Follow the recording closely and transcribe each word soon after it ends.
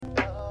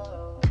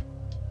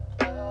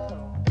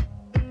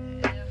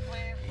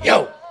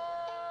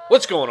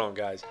What's going on,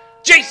 guys?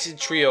 Jason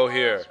Trio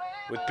here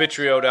with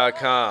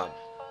Bitrio.com.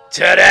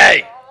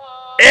 Today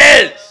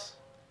is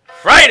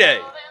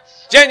Friday,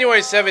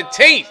 January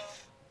 17th,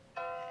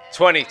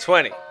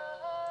 2020.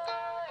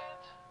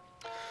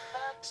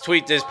 Let's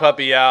tweet this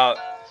puppy out.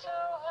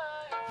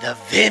 The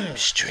Vim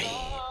stream.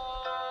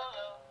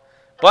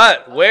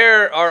 But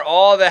where are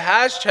all the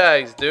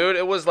hashtags, dude?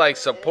 It was like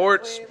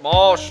support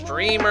small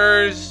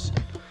streamers,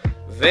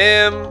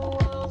 Vim.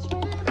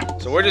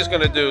 So we're just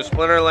going to do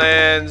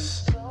Splinterlands,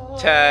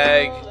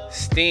 Tag,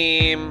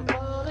 Steam, Vim,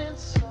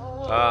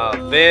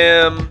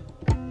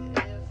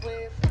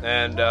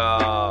 and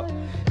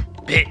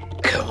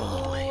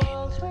Bitcoin.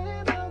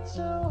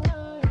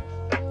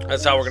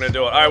 That's how we're going to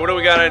do it. All right, what do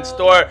we got in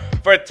store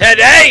for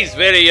today's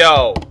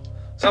video?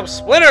 Some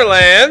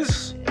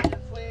Splinterlands.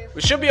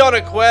 We should be on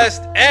a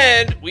quest,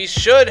 and we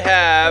should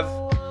have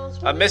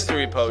a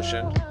mystery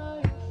potion.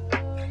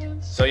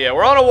 So yeah,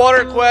 we're on a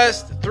water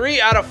quest.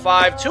 3 out of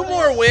 5. 2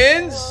 more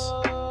wins.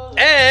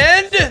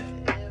 And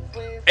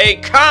a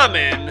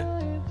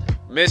common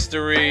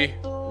mystery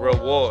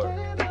reward.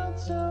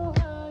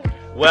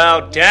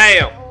 Well,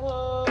 damn.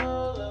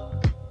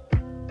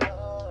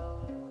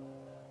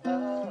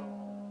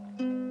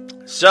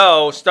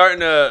 So, starting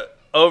to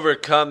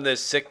overcome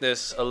this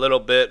sickness a little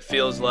bit.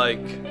 Feels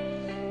like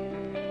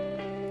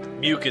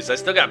mucus. I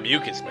still got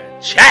mucus,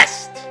 man.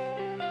 Chest!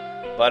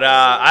 But,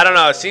 I don't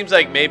know. It seems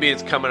like maybe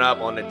it's coming up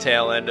on the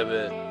tail end of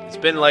it. It's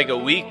been like a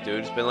week,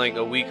 dude. It's been like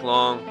a week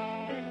long.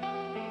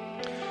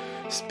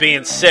 It's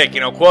being sick,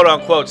 quote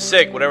unquote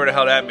sick, whatever the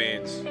hell that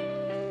means.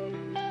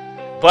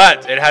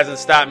 But it hasn't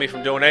stopped me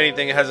from doing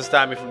anything. It hasn't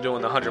stopped me from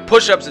doing the 100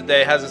 push-ups a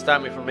day. It hasn't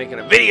stopped me from making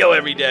a video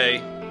every day.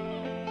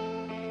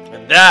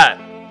 And that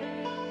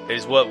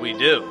is what we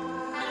do.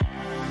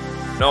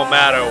 No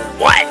matter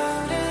what.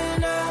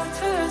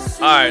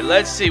 Alright,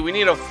 let's see. We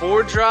need a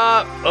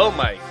 4-drop. Oh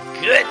my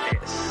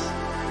goodness.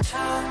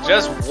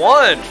 Just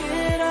one.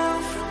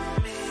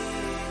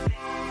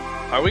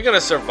 Are we going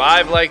to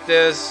survive like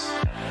this?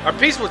 Our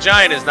Peaceful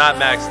Giant is not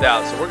maxed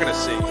out, so we're going to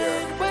see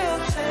here.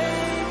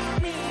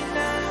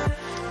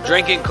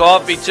 Drinking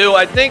coffee, too.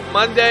 I think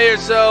Monday or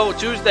so,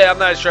 Tuesday, I'm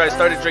not sure. I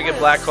started drinking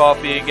black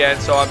coffee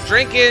again, so I'm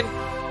drinking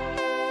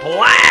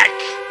black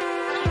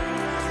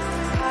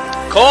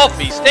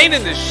coffee,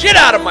 staining the shit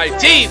out of my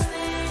teeth.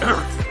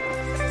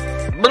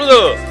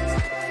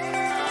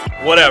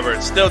 Whatever,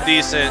 it's still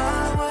decent.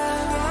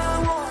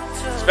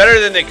 It's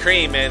better than the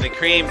cream, man. The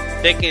cream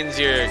thickens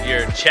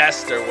your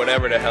chest or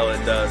whatever the hell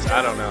it does.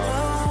 I don't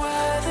know.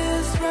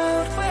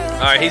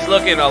 Alright, he's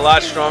looking a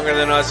lot stronger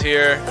than us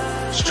here.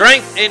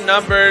 Strength in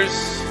numbers.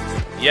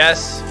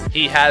 Yes,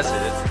 he has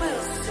it.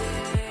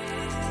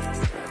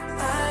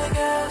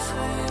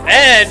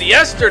 And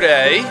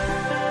yesterday,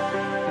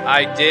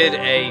 I did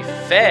a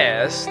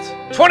fast.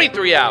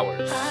 23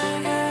 hours.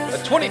 A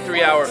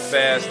 23-hour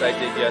fast I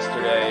did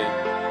yesterday.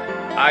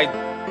 I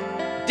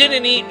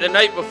didn't eat the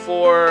night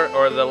before,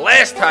 or the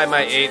last time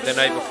I ate the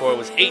night before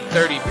was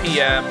 8:30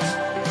 p.m.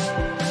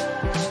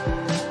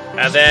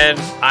 And then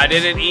I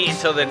didn't eat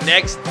until the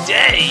next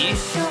day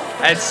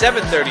at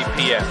 7:30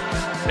 p.m.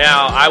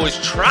 Now, I was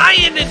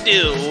trying to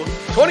do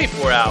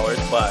 24 hours,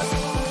 but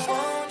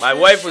my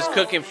wife was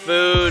cooking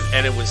food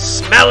and it was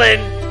smelling.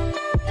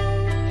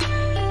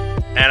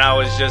 And I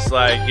was just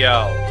like,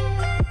 yo,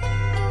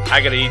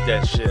 I gotta eat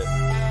that shit.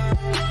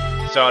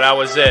 So that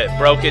was it.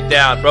 Broke it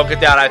down.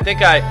 I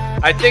think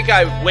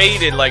I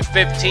waited like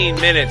 15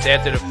 minutes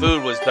after the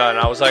food was done.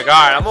 I was like, all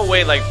right, I'm gonna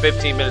wait like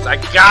 15 minutes. I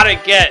gotta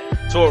get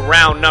to a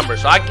round number.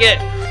 So I get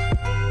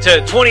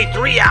to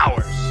 23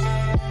 hours.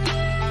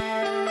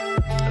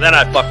 And then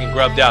I fucking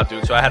grubbed out,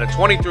 dude. So I had a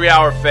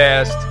 23-hour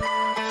fast,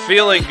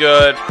 feeling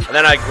good, and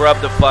then I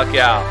grubbed the fuck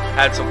out.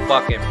 Had some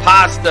fucking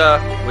pasta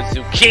with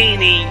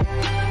zucchini.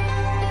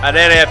 And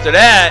then after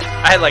that,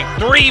 I had like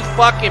 3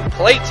 fucking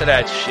plates of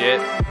that shit.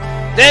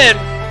 Then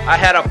I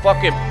had a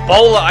fucking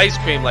bowl of ice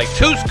cream, like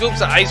 2 scoops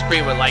of ice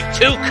cream with like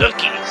 2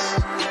 cookies.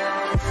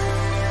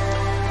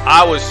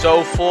 I was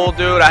so full,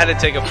 dude. I had to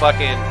take a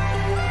fucking,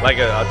 like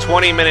a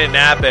 20-minute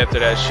nap after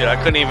that shit. I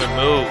couldn't even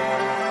move.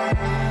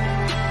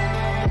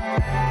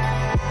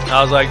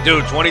 I was like,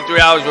 dude, 23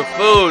 hours with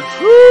food.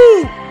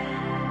 Woo!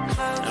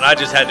 And I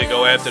just had to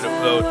go after the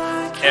food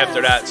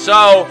after that.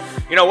 So,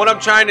 what I'm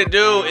trying to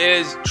do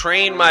is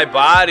train my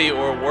body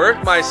or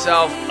work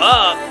myself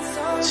up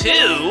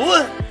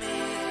to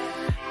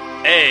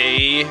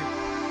a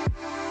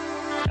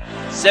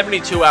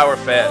 72-hour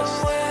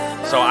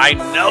fast. So I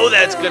know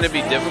that's going to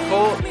be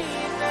difficult.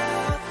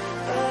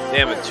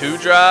 Damn, a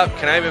 2-drop.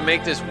 Can I even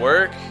make this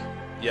work?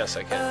 Yes,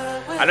 I can.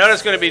 I know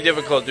that's going to be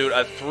difficult, dude.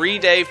 A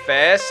 3-day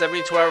fast,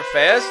 72-hour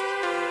fast.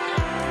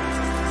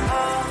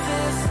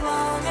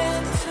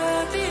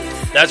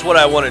 That's what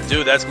I want to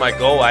do. That's my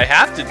goal. I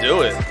have to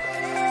do it.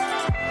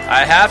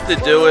 I have to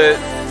do it.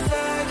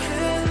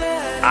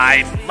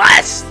 I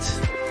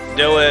must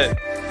do it.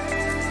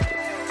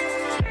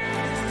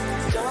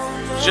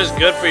 It's just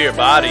good for your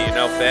body,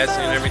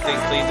 fasting and everything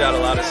cleans out a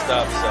lot of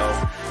stuff,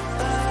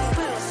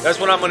 so that's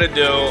what I'm going to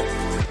do.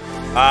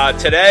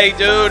 Today,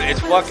 dude, it's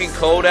fucking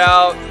cold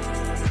out.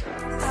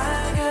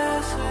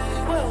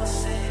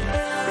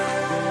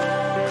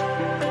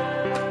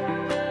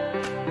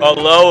 A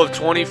low of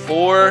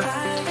 24.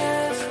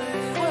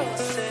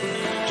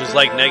 Just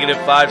like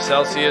 -5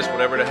 Celsius,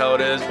 whatever the hell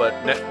it is, but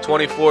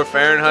 24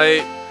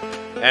 Fahrenheit.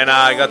 And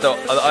I got the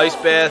ice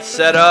bath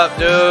set up,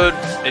 dude.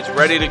 It's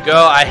ready to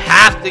go. I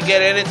have to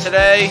get in it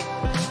today.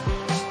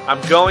 I'm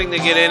going to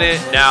get in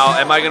it. Now,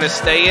 am I going to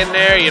stay in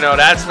there? You know,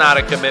 that's not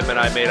a commitment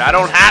I made. I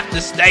don't have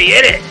to stay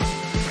in it.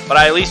 But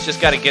I at least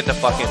just got to get the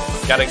fucking...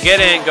 Got to get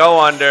in, go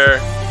under.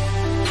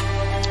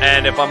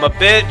 And if I'm a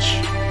bitch,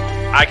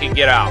 I can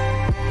get out.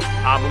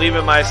 I'm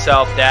leaving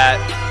myself that,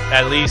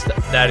 at least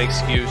that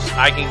excuse.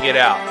 I can get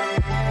out.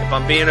 If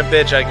I'm being a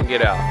bitch, I can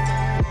get out.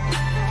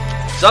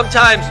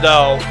 Sometimes,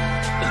 though,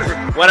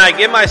 when I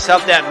give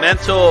myself that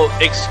mental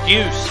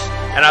excuse,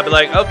 and I'll be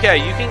like, okay,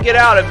 you can get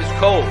out if it's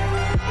cold.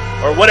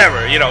 Or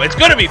whatever, you know, it's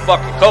going to be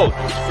fucking cold.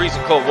 It's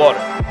freezing cold water.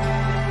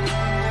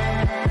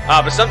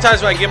 But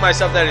sometimes when I give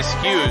myself that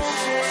excuse,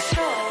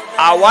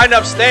 I'll wind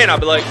up staying. I'll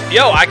be like,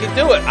 yo, I can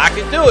do it. I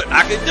can do it.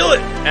 I can do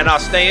it. And I'll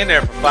stay in there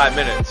for 5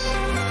 minutes.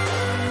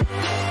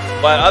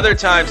 But other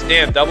times,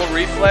 damn, double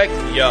reflect,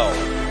 yo.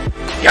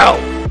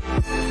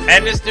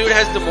 And this dude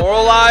has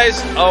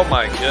demoralized. Oh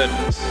my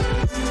goodness.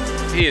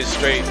 He is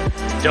straight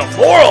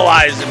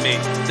demoralizing me.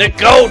 The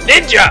Gold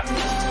Ninja.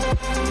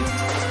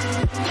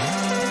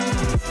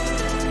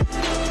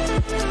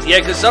 Yeah,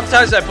 because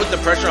sometimes I put the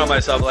pressure on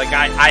myself. Like,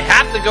 I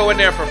have to go in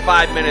there for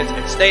 5 minutes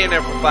and stay in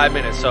there for 5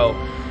 minutes. So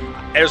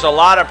there's a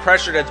lot of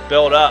pressure that's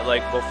built up,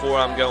 like, before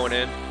I'm going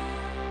in.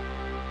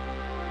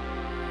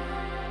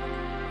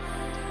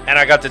 And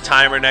I got the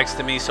timer next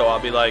to me, so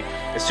I'll be like,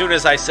 as soon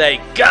as I say,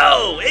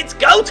 go, it's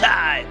go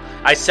time,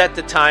 I set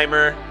the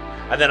timer,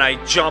 and then I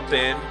jump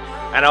in.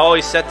 And I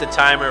always set the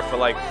timer for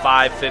like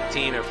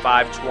 5:15 or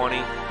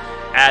 5:20.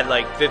 Add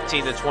like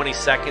 15 to 20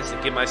 seconds to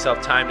give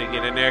myself time to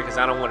get in there because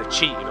I don't want to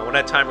cheat. You know, when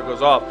that timer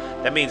goes off,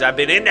 that means I've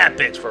been in that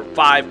bitch for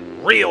 5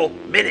 real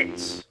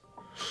minutes.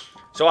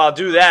 So I'll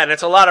do that, and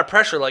it's a lot of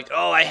pressure. Like,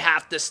 oh, I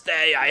have to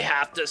stay.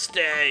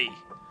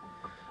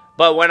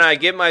 But when I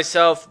give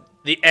myself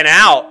an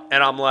out,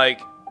 and I'm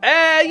like,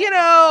 you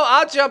know,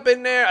 I'll jump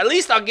in there. At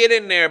least I'll get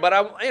in there, but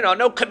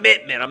no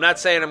commitment. I'm not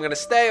saying I'm going to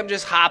stay. I'm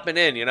just hopping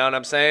in. You know what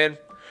I'm saying?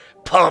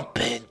 Pump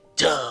and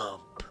dump.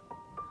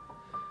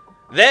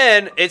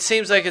 Then it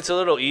seems like it's a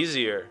little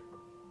easier.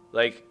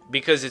 Like,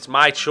 because it's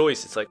my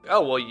choice. It's like,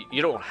 oh, well,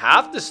 you don't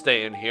have to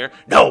stay in here.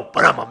 No,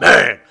 but I'm a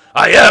man.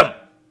 I am.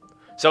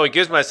 So it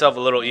gives myself a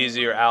little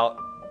easier out.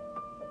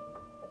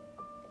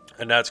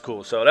 And that's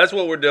cool. So that's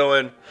what we're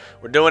doing.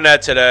 We're doing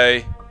that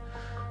today.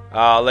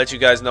 I'll let you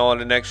guys know on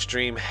the next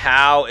stream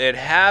how it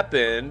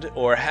happened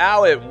or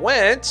how it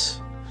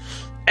went.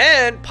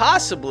 And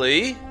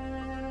possibly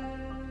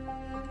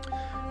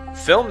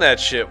film that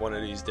shit one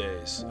of these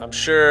days. I'm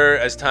sure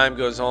as time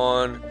goes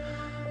on,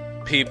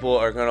 people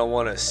are going to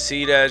want to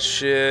see that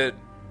shit.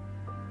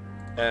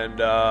 And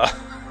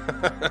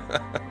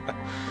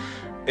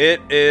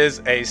it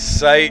is a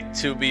sight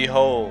to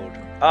behold.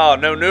 Oh,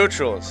 no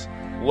neutrals.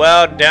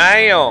 Well,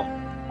 damn.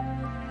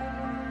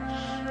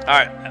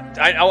 Alright,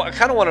 I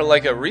kind of want to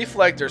like a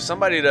reflect or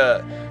somebody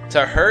to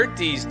hurt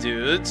these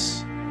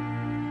dudes.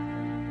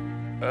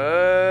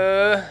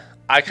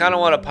 I kind of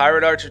want a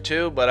pirate archer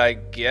too, but I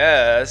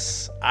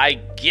guess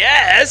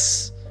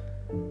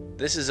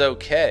this is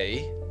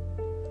okay.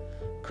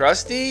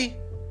 Krusty?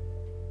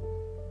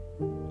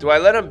 Do I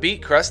let him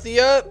beat Krusty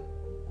up?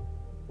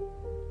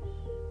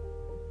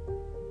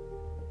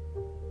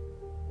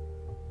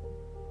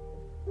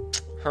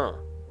 Huh.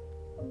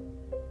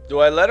 Do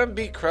I let him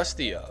beat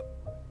Krusty up?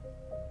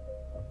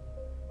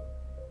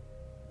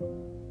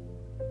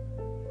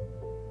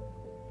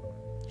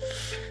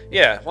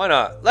 Yeah, why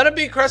not? Let him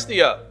beat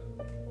Krusty up.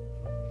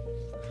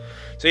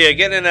 So yeah,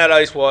 getting in that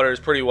ice water is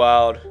pretty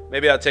wild.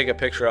 Maybe I'll take a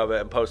picture of it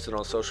and post it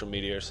on social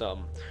media or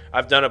something.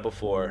 I've done it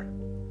before.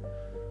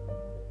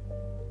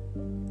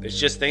 It's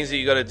just things that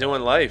you got to do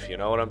in life, you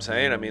know what I'm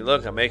saying? I mean,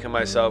 look, I'm making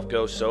myself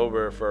go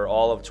sober for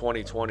all of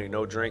 2020.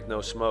 No drink,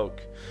 no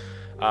smoke.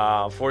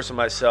 I'm forcing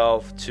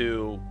myself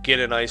to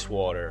get in ice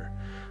water.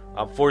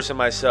 I'm forcing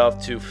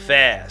myself to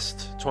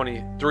fast,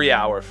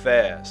 23-hour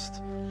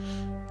fast.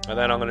 And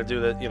then I'm going to do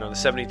the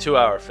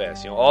 72-hour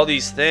fast. You know, all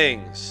these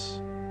things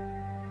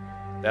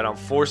that I'm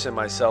forcing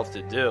myself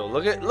to do.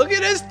 Look at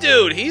this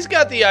dude. He's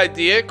got the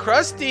idea.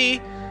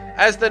 Krusty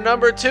as the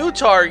number 2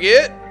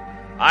 target.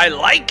 I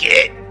like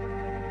it.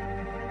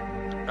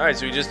 All right,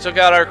 so we just took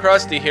out our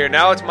Krusty here.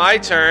 Now it's my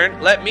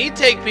turn. Let me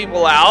take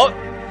people out.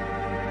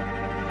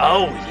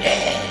 Oh,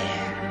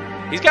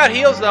 yeah. He's got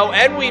heals, though,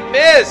 and we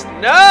missed.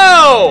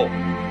 No!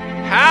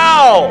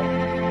 How?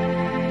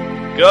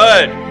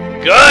 Good.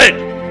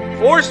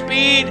 4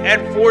 speed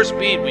and 4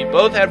 speed. We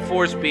both had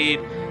 4 speed.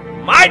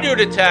 My dude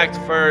attacked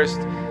first,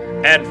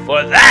 and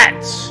for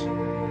that,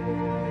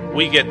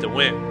 we get the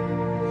win.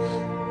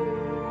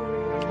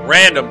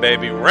 Random,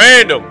 baby,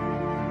 random.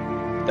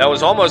 That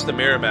was almost a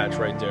mirror match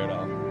right there,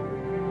 though.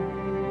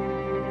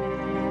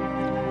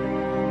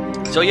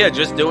 So yeah,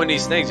 just doing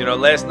these things. You know,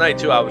 last night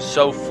too, I was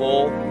so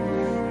full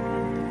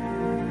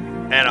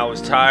and I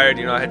was tired.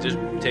 You know, I had just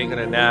taken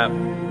a nap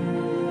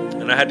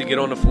and I had to get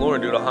on the floor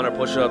and do the 100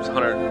 push-ups,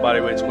 100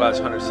 bodyweight squats,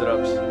 100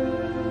 sit-ups.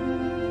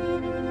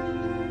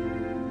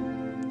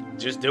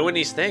 Just doing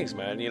these things,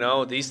 man. You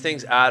know, these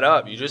things add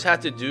up. You just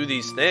have to do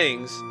these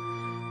things,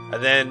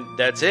 and then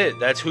that's it.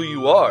 That's who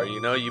you are. You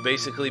know, you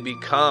basically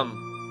become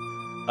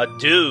a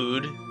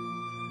dude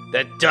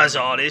that does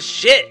all this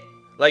shit.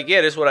 Like,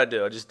 yeah, this is what I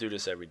do. I just do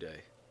this every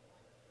day.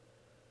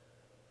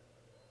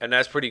 And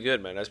that's pretty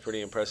good, man. That's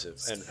pretty impressive.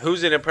 And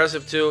who's it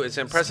impressive to? It's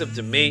impressive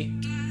to me.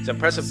 It's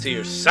impressive to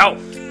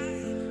yourself.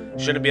 You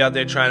shouldn't be out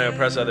there trying to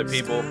impress other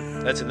people.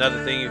 That's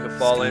another thing you can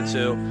fall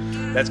into.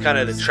 That's kind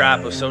of the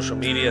trap of social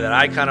media that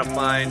I kind of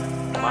find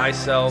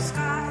myself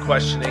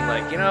questioning.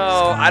 Like, you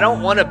know, I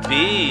don't want to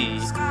be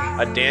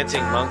a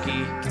dancing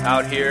monkey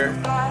out here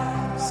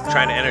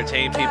trying to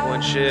entertain people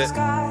and shit.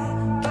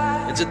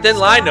 It's a thin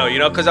line, though, you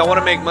know, because I want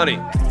to make money.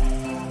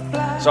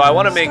 So I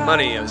want to make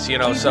money, you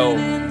know, so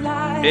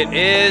it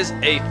is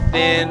a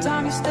thin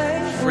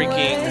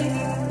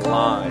freaking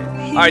line.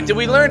 All right, did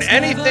we learn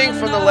anything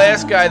from the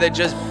last guy that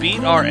just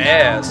beat our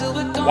ass?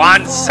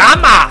 Juan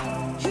Sama,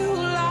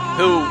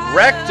 who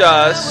wrecked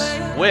us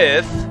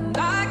with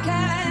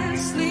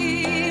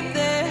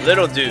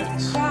little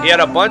dudes. He had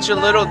a bunch of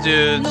little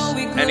dudes,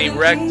 and he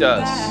wrecked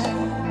us.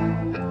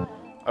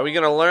 Are we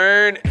going to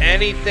learn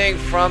anything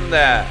from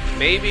that?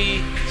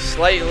 Maybe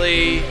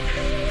slightly.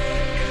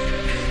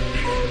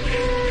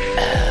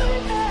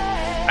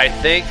 I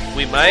think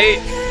we might.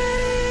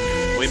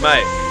 We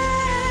might.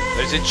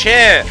 There's a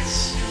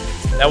chance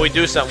that we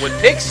do something with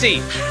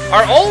Pixie.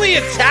 Our only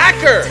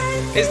attacker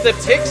is the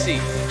Pixie.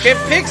 Can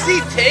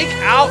Pixie take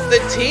out the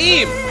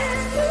team?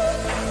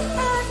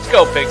 Let's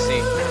go,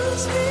 Pixie.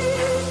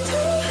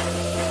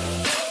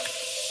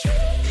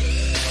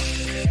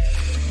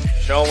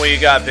 Show them what you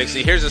got,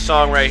 Pixie. Here's a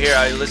song right here.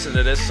 I listened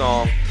to this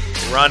song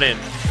running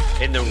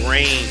in the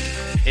rain,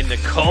 in the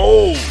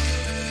cold,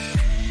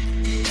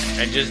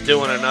 and just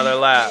doing another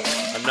lap,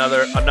 another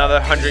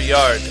 100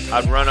 yards.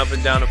 I'd run up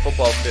and down the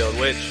football field,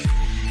 which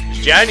is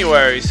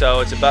January,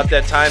 so it's about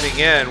that time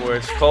again where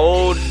it's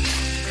cold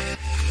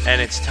and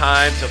it's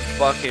time to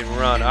fucking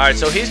run. All right,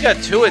 so he's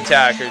got two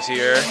attackers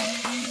here.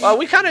 Well,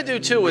 we kind of do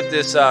too with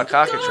this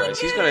cockatrice.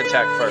 He's going to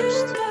attack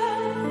first.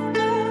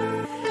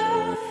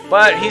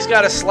 But he's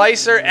got a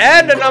slicer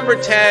and a number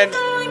 10.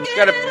 He's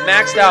got a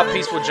maxed out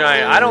Peaceful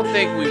Giant. I don't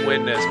think we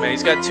win this, man.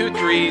 He's got 2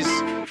 threes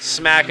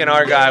smacking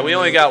our guy. We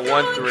only got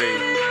 1 3.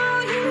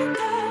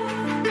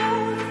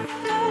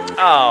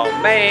 Oh,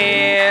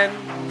 man.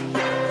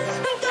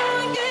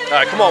 All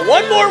right, come on.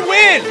 One more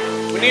win.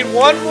 We need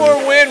one more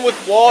win with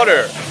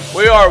water.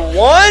 We are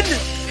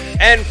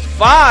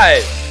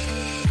 1-5.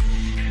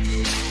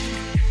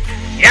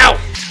 Yow.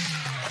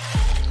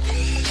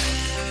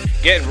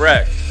 Getting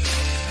wrecked.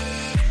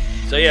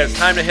 So, yeah, it's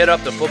time to hit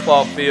up the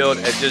football field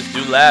and just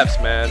do laps,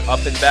 man.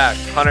 Up and back,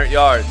 100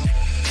 yards.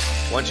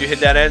 Once you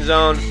hit that end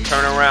zone,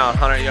 turn around,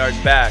 100 yards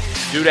back.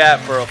 Do that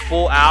for a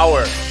full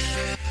hour.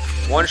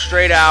 1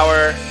 straight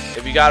hour.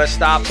 If you got to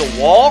stop to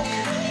walk,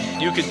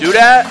 you can do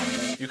that.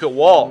 You can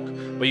walk,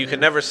 but you can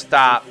never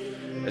stop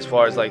as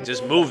far as, like,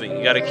 just moving.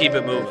 You got to keep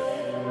it moving.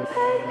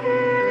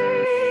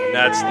 And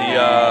that's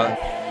the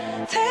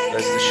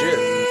shit.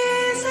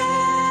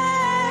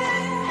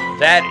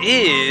 That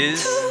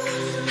is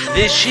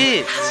the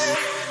shit.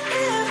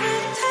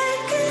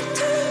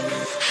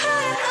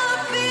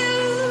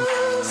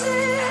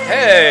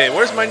 Hey,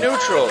 where's my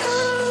neutrals?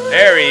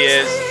 There he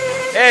is.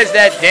 There's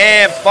that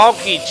damn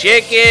funky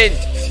chicken.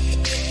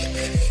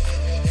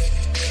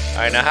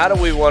 Alright, now how do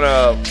we want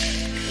to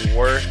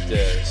work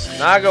this?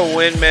 Naga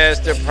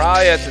Windmaster,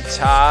 probably at the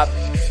top.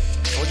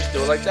 We'll just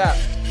do it like that.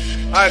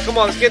 Alright, come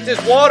on, let's get this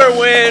water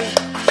win.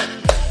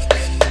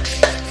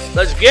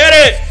 Let's get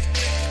it.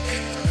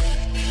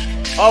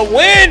 A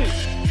win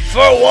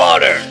for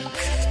water.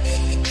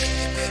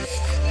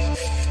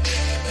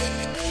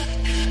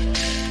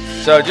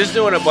 So just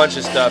doing a bunch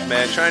of stuff,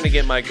 man. Trying to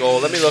get my goal.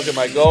 Let me look at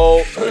my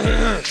goal.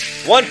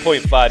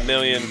 1.5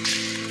 million.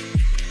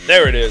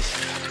 There it is.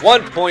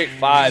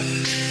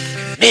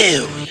 1.5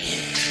 million.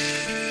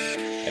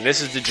 And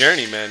this is the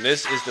journey, man.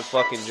 This is the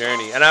fucking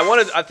journey. And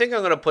I think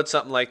I'm gonna put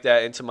something like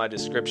that into my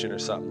description or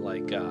something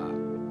like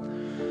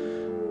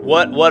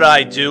what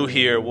I do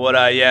here, what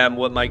I am,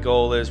 what my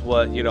goal is,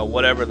 what, you know,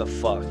 whatever the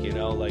fuck, you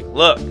know, like,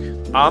 look,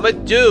 I'm a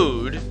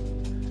dude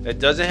that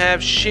doesn't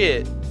have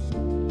shit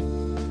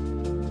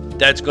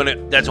that's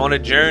on a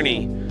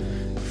journey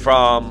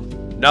from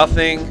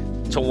nothing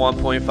to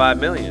 1.5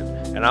 million.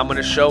 And I'm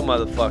gonna show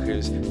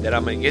motherfuckers that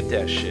I'm gonna get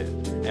that shit.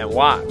 And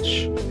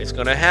watch. It's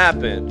gonna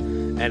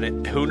happen.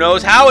 And who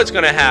knows how it's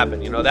gonna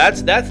happen? You know,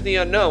 that's the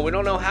unknown. We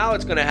don't know how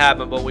it's gonna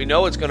happen, but we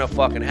know it's gonna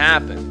fucking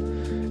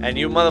happen. And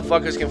you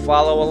motherfuckers can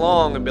follow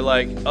along and be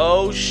like,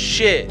 oh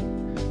shit,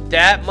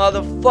 that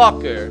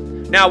motherfucker.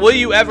 Now, will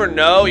you ever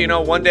know? You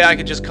know, one day I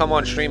could just come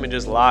on stream and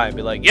just lie and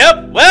be like,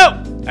 yep,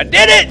 well, I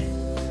did it.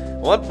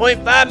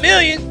 1.5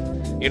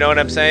 million. You know what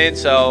I'm saying?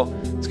 So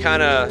it's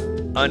kind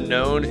of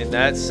unknown in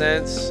that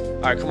sense.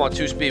 All right, come on,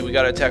 2 speed. We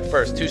got to attack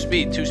first. 2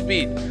 speed, 2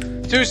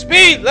 speed. 2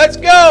 speed, let's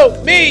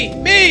go. Me.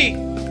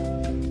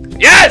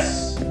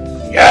 Yes.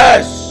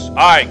 All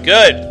right,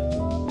 good.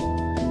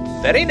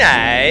 Very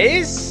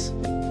nice.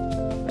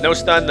 No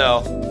stun,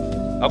 though.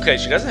 Okay,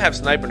 she doesn't have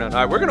sniper now. All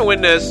right, we're going to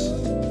win this.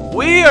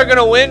 We are going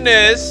to win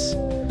this.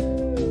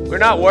 We're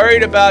not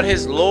worried about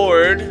his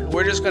lord.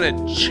 We're just going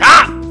to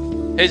chop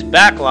his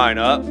backline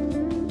up.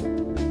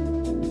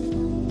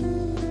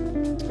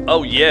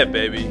 Oh, yeah,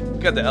 baby.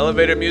 Got the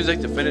elevator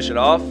music to finish it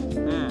off.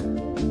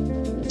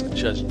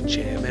 Just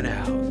jamming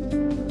out.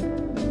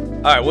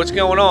 All right, what's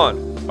going on?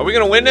 Are we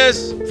going to win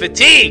this?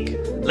 Fatigue.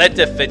 Let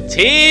the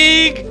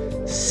fatigue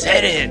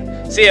set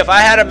in. See, if I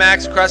had a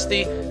max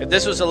Krusty, if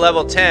this was a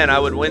level 10, I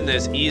would win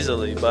this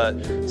easily.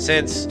 But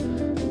since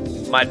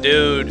my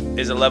dude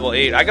is a level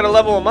 8, I got to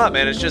level him up,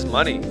 man. It's just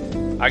money.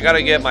 I got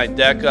to get my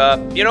deck up.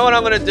 You know what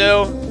I'm going to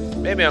do?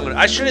 Maybe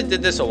I should have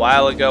did this a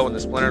while ago when the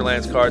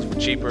Splinterlands cards were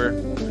cheaper.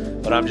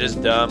 But I'm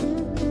just dumb.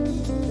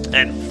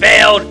 And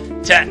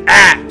failed to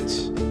act.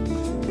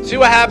 See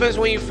what happens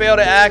when you fail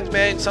to act,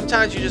 man?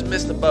 Sometimes you just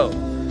miss the boat.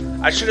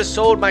 I should have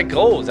sold my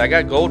golds. I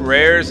got gold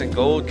rares and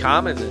gold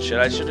commons and shit.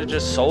 I should have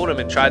just sold them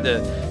and tried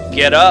to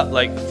get up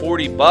like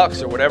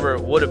 $40 or whatever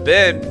it would have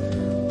been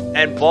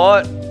and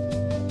bought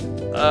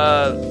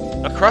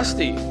a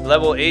Krusty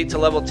level 8 to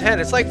level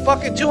 10. It's like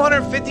fucking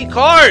 250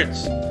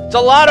 cards. It's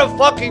a lot of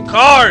fucking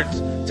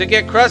cards to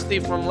get Krusty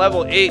from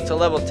level 8 to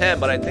level 10,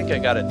 but I think I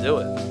gotta do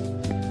it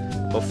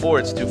before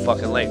it's too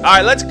fucking late. All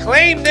right, let's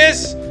claim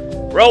this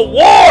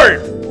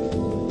reward.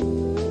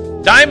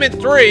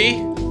 Diamond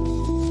 3.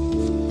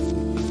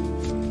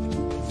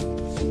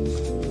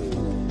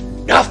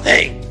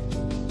 Nothing.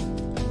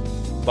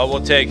 But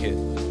we'll take it.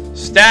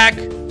 Stack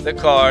the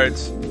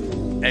cards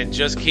and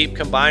just keep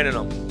combining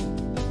them.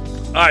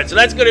 All right, so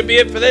that's going to be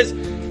it for this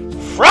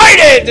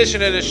Friday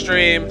edition of the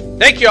stream.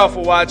 Thank you all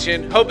for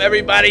watching. Hope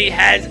everybody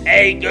has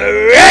a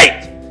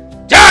great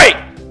day.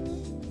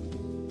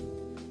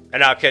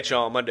 And I'll catch you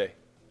all on Monday.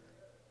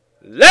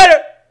 Later.